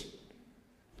touches.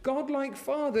 God-like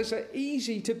fathers are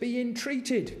easy to be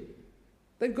entreated.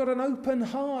 They've got an open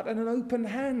heart and an open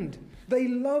hand. They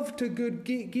love to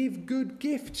give good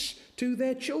gifts to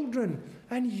their children.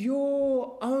 And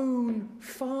your own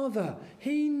Father,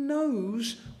 He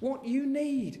knows what you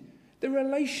need. The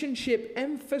relationship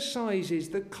emphasizes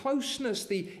the closeness,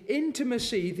 the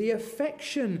intimacy, the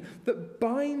affection that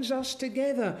binds us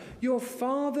together. Your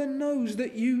Father knows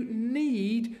that you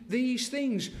need these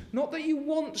things, not that you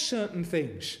want certain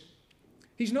things.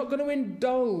 He's not going to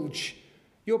indulge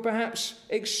your perhaps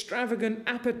extravagant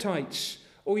appetites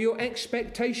or your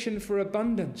expectation for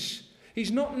abundance.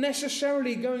 He's not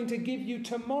necessarily going to give you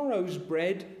tomorrow's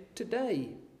bread today.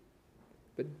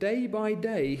 But day by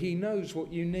day, He knows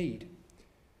what you need.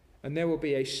 And there will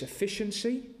be a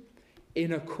sufficiency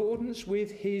in accordance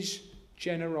with His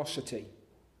generosity.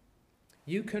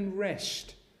 You can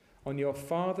rest on your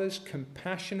Father's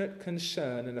compassionate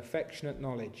concern and affectionate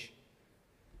knowledge.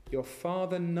 Your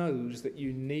Father knows that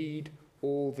you need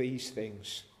all these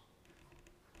things.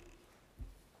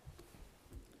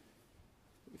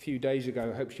 A few days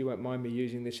ago, I hope she won't mind me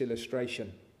using this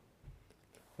illustration.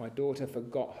 My daughter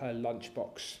forgot her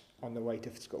lunchbox on the way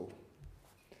to school.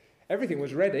 Everything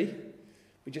was ready.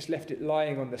 We just left it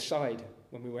lying on the side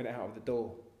when we went out of the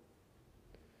door.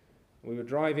 We were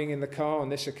driving in the car on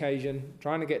this occasion,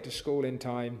 trying to get to school in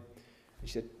time. And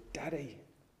she said, Daddy,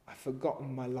 I've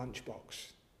forgotten my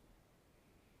lunchbox.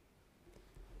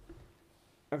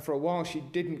 And for a while, she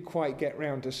didn't quite get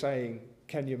round to saying,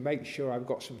 can you make sure I've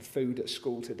got some food at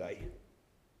school today?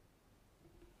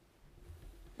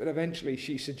 But eventually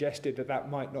she suggested that that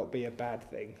might not be a bad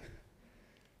thing.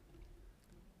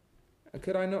 And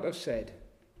could I not have said,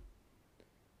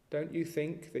 don't you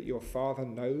think that your Father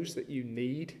knows that you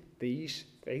need these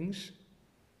things?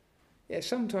 Yeah,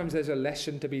 sometimes there's a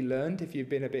lesson to be learned if you've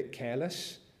been a bit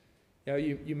careless. You know,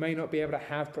 you may not be able to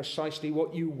have precisely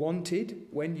what you wanted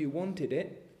when you wanted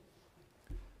it.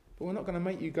 But we're not going to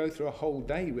make you go through a whole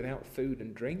day without food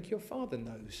and drink. Your Father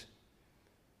knows.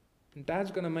 And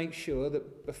Dad's going to make sure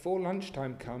that before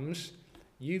lunchtime comes,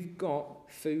 you've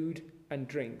got food and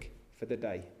drink for the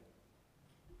day.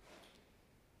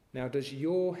 Now, does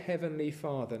your Heavenly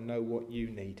Father know what you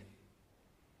need?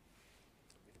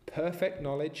 Perfect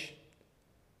knowledge,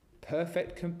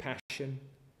 perfect compassion,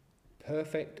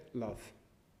 perfect love.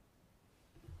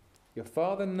 Your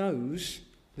Father knows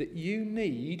that you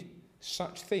need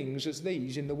such things as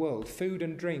these in the world, food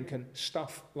and drink and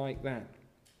stuff like that.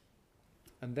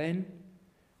 And then,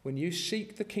 when you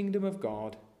seek the kingdom of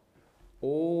God,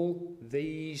 all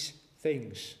these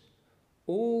things,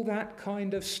 all that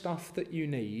kind of stuff that you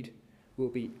need will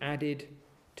be added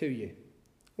to you.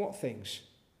 What things?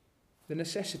 The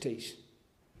necessities,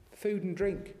 food and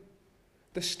drink,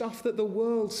 the stuff that the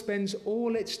world spends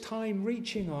all its time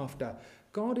reaching after.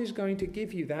 God is going to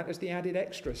give you that as the added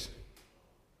extras.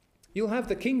 You'll have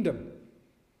the kingdom.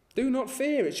 Do not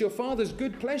fear. It's your Father's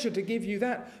good pleasure to give you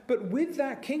that. But with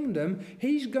that kingdom,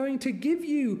 He's going to give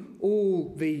you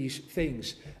all these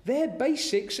things. Their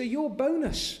basics are your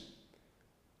bonus.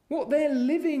 What they're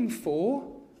living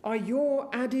for are your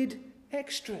added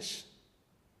extras.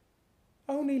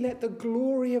 Only let the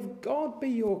glory of God be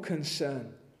your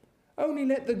concern. Only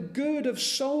let the good of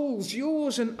souls,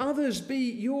 yours and others, be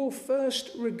your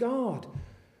first regard.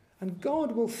 And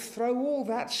God will throw all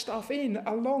that stuff in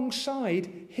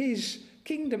alongside his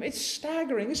kingdom. It's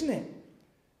staggering, isn't it?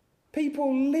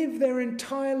 People live their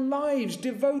entire lives,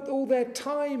 devote all their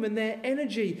time and their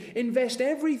energy, invest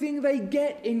everything they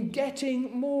get in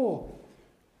getting more.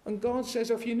 And God says,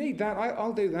 if you need that,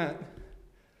 I'll do that.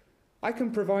 I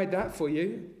can provide that for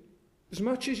you as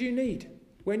much as you need,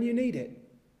 when you need it.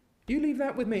 You leave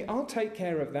that with me. I'll take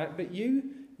care of that, but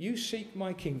you seek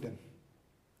my kingdom.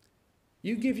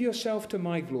 You give yourself to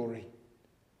my glory.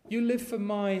 You live for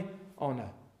my honour.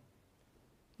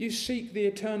 You seek the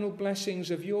eternal blessings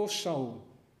of your soul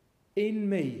in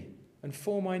me and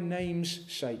for my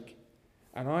name's sake,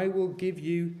 and I will give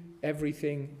you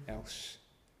everything else.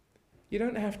 You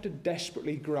don't have to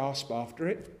desperately grasp after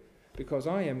it, because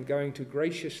I am going to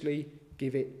graciously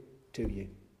give it to you.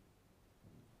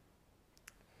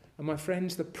 And my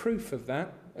friends, the proof of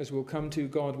that, as we'll come to,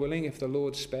 God willing, if the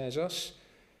Lord spares us,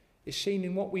 is seen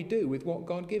in what we do with what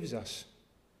God gives us.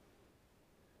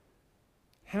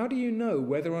 How do you know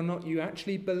whether or not you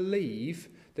actually believe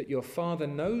that your Father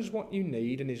knows what you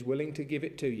need and is willing to give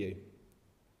it to you?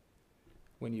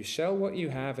 When you sell what you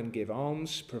have and give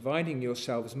alms, providing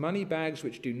yourselves money bags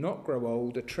which do not grow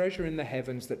old, a treasure in the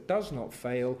heavens that does not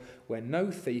fail, where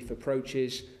no thief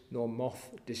approaches nor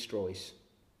moth destroys.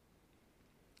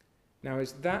 Now,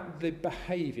 is that the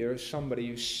behaviour of somebody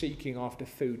who's seeking after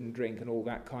food and drink and all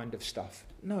that kind of stuff?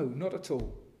 No, not at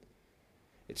all.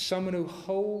 It's someone who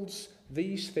holds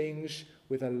these things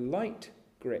with a light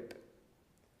grip,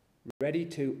 ready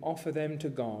to offer them to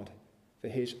God for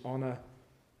his honour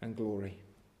and glory.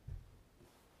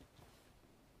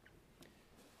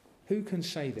 Who can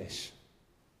say this?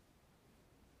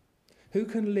 Who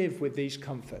can live with these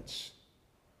comforts?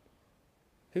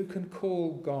 Who can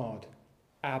call God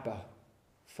Abba,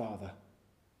 Father?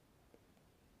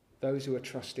 Those who are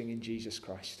trusting in Jesus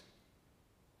Christ.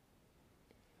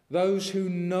 Those who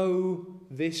know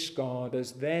this God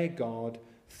as their God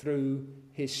through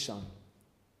his Son.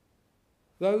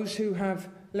 Those who have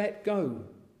let go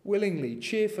willingly,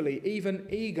 cheerfully, even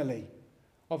eagerly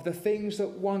of the things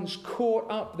that once caught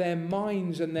up their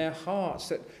minds and their hearts,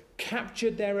 that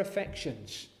captured their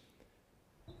affections,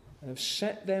 and have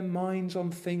set their minds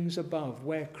on things above,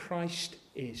 where Christ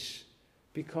is,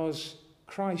 because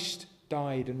Christ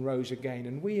died and rose again,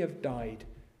 and we have died,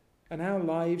 and our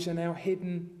lives are now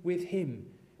hidden with him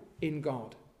in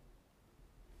God.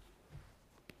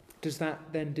 Does that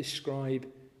then describe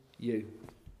you?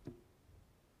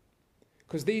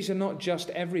 Because these are not just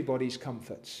everybody's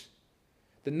comforts.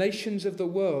 The nations of the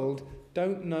world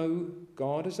don't know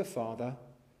God as a Father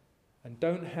and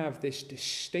don't have this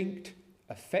distinct,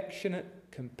 affectionate,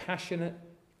 compassionate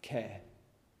care.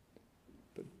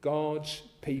 But God's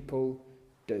people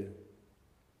do.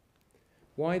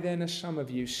 Why then are some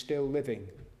of you still living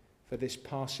for this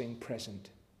passing present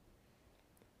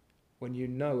when you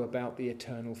know about the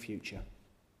eternal future?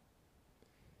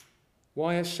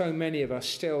 Why are so many of us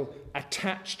still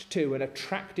attached to and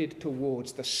attracted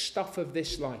towards the stuff of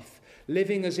this life,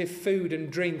 living as if food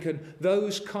and drink and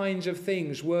those kinds of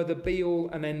things were the be-all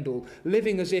and end-all,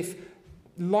 living as if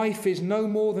life is no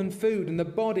more than food and the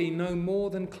body no more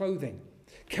than clothing,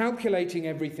 calculating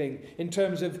everything in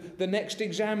terms of the next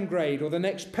exam grade or the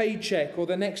next paycheck or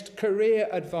the next career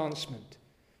advancement,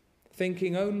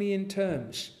 thinking only in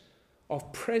terms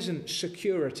of present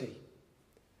security,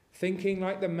 thinking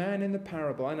like the man in the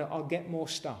parable, I know I'll get more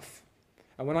stuff.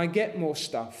 And when I get more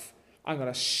stuff, I'm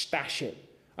going to stash it.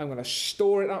 I'm going to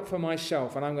store it up for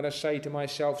myself. And I'm going to say to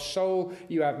myself, soul,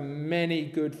 you have many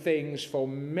good things for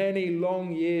many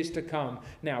long years to come.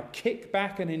 Now kick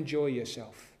back and enjoy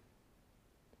yourself.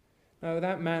 No,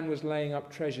 that man was laying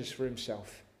up treasures for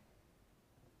himself.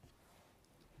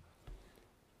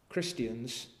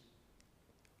 Christians,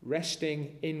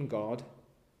 resting in God,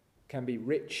 can be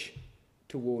rich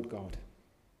toward God.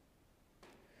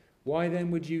 Why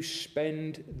then would you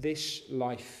spend this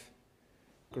life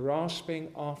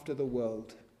grasping after the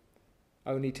world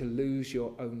only to lose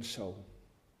your own soul?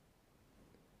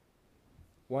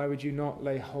 Why would you not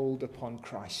lay hold upon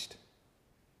Christ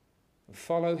and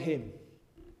follow him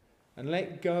and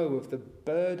let go of the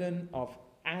burden of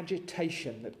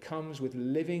agitation that comes with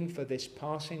living for this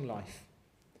passing life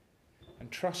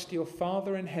and trust your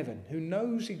Father in heaven, who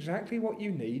knows exactly what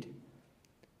you need,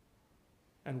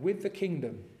 and with the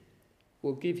kingdom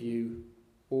will give you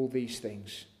all these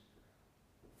things?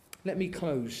 Let me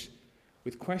close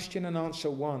with question and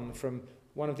answer 1 from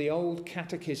one of the old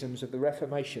catechisms of the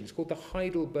Reformation. It's called the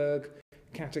Heidelberg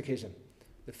Catechism.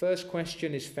 The first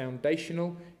question is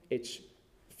foundational. It's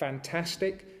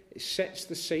fantastic. It sets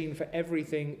the scene for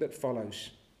everything that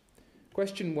follows.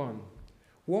 Question 1.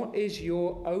 What is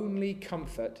your only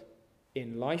comfort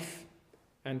in life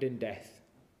and in death?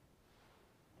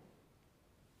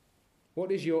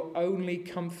 What is your only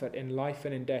comfort in life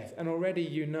and in death? And already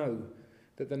you know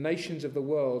that the nations of the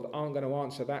world aren't going to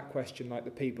answer that question like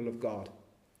the people of God.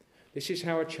 This is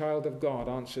how a child of God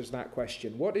answers that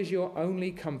question. What is your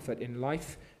only comfort in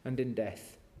life and in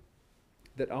death?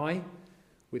 That I,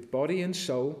 with body and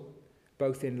soul,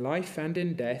 both in life and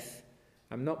in death,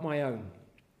 am not my own,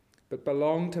 but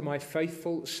belong to my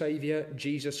faithful Saviour,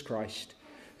 Jesus Christ,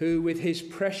 who with his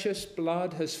precious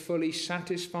blood has fully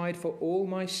satisfied for all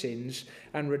my sins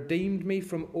and redeemed me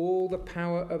from all the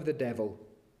power of the devil,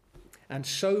 and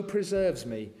so preserves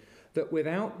me that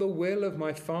without the will of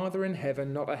my Father in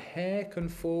heaven not a hair can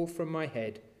fall from my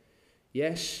head.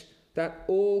 Yes, that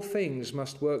all things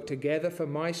must work together for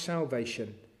my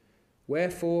salvation.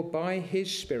 Wherefore by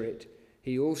his Spirit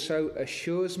he also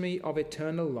assures me of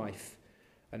eternal life,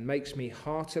 and makes me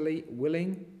heartily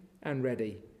willing and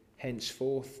ready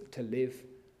henceforth to live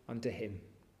unto him.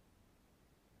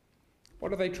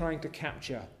 What are they trying to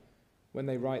capture when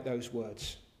they write those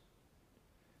words?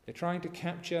 They're trying to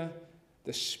capture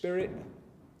the spirit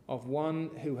of one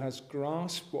who has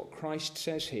grasped what Christ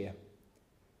says here.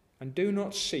 And do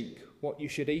not seek what you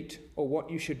should eat or what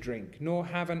you should drink, nor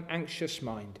have an anxious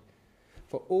mind.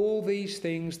 For all these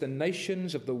things the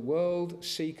nations of the world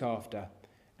seek after,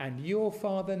 and your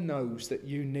Father knows that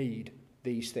you need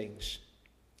these things.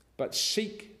 But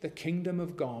seek the kingdom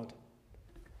of God,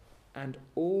 and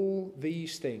all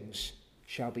these things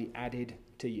shall be added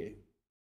to you.